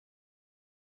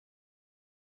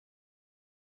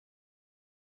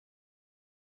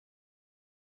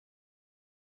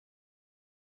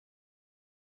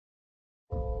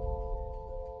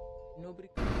nobody.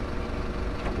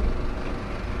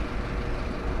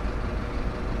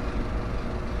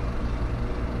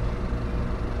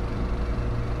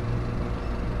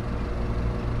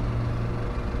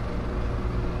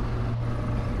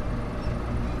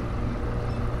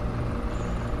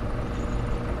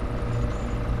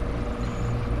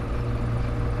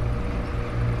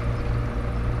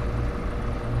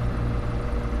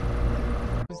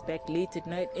 Back late at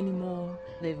night anymore.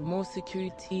 They have more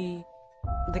security.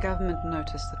 The government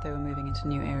noticed that they were moving into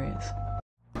new areas.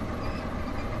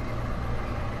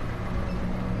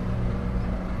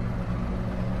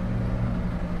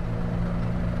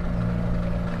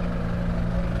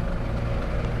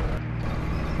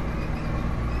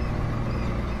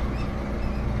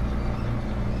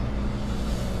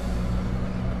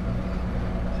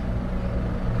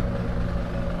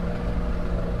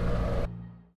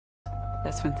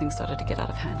 That's when things started to get out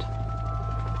of hand.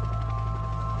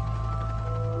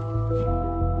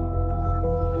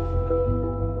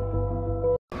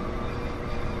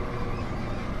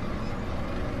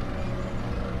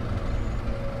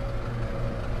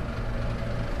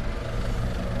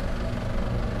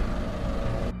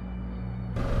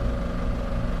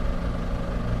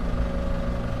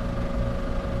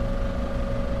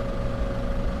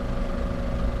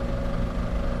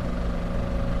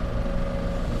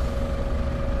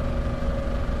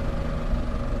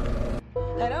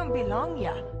 They don't belong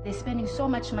here. They're spending so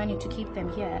much money to keep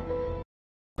them here.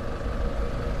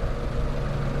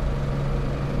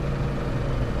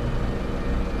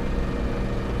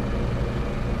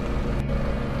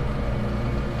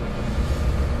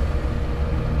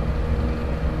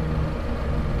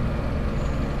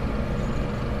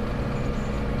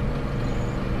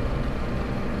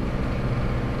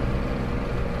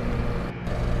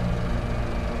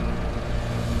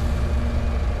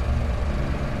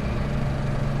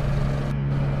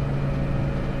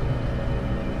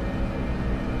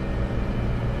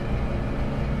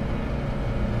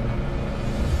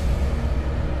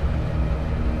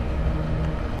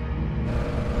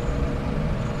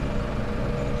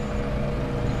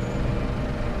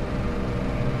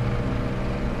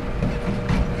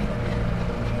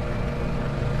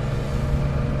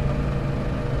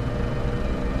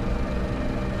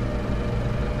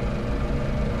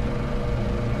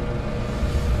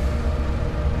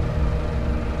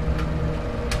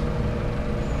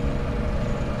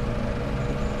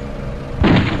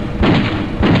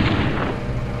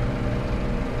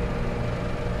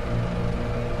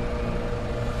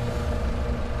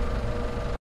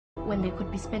 When they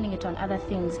could be spending it on other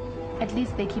things, at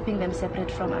least they're keeping them separate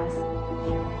from us.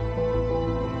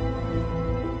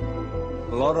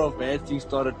 A lot of bad things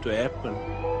started to happen.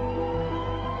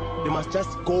 They must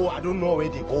just go. I don't know where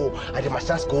they go. And they must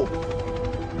just go.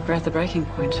 We're at the breaking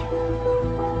point.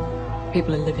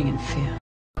 People are living in fear.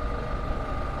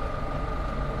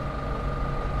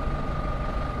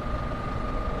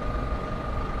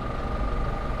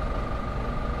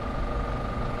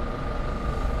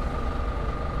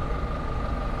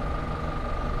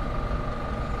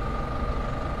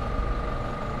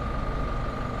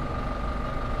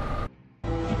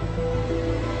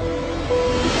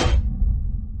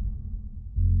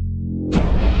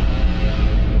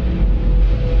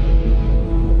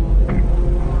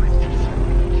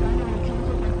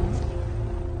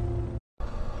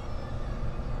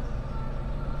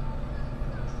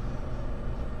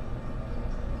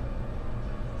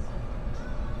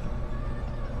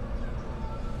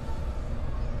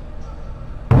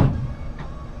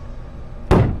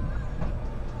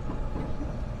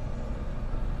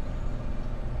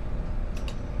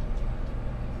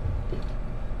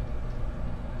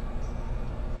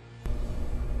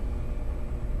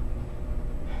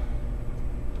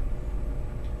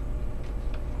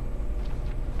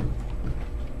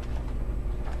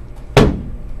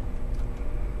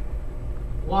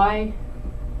 Why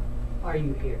are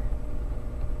you here?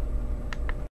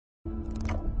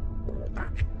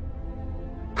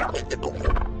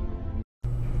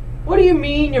 What do you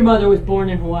mean your mother was born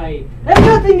in Hawaii? That has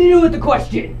nothing to do with the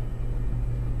question!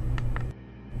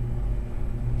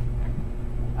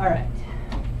 Alright.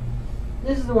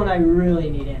 This is the one I really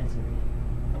need answered.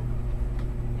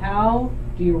 How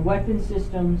do your weapon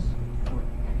systems work?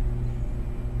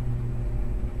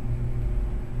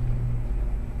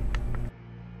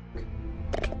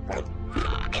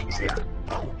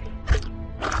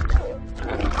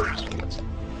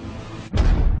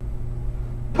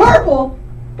 Purple?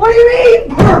 What do you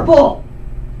mean, purple?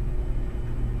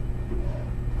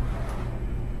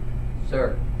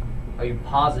 Sir, are you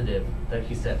positive that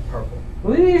he said purple?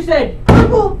 Well, you either said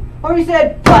purple or you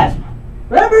said plasma.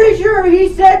 but I'm pretty sure he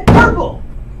said purple.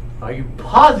 Are you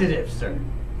positive, sir?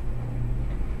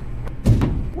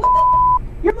 What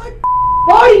the? You're my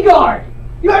bodyguard.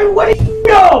 What do you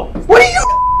know? What do you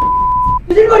know?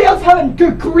 Does anybody else have a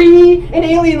degree in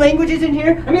alien languages in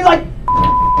here? I mean, like,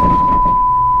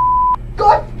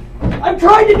 God, I'm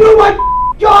trying to do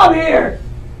my job here.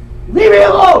 Leave me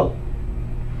alone.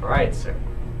 Right, sir.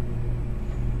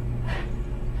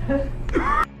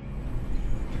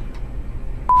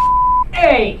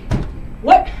 Hey!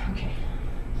 What? Okay.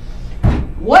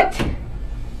 What?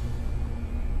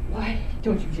 Why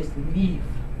don't you just leave?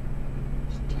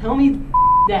 Just tell me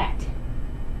that.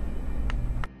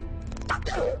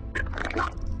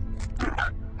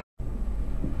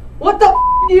 What the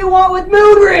do you want with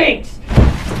mood rings?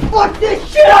 Fuck this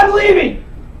shit, I'm leaving!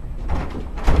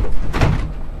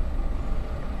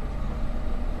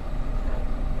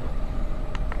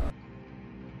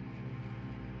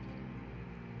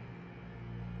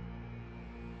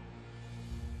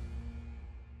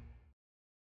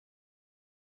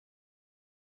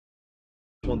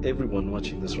 I want everyone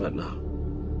watching this right now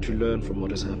to learn from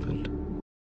what has happened.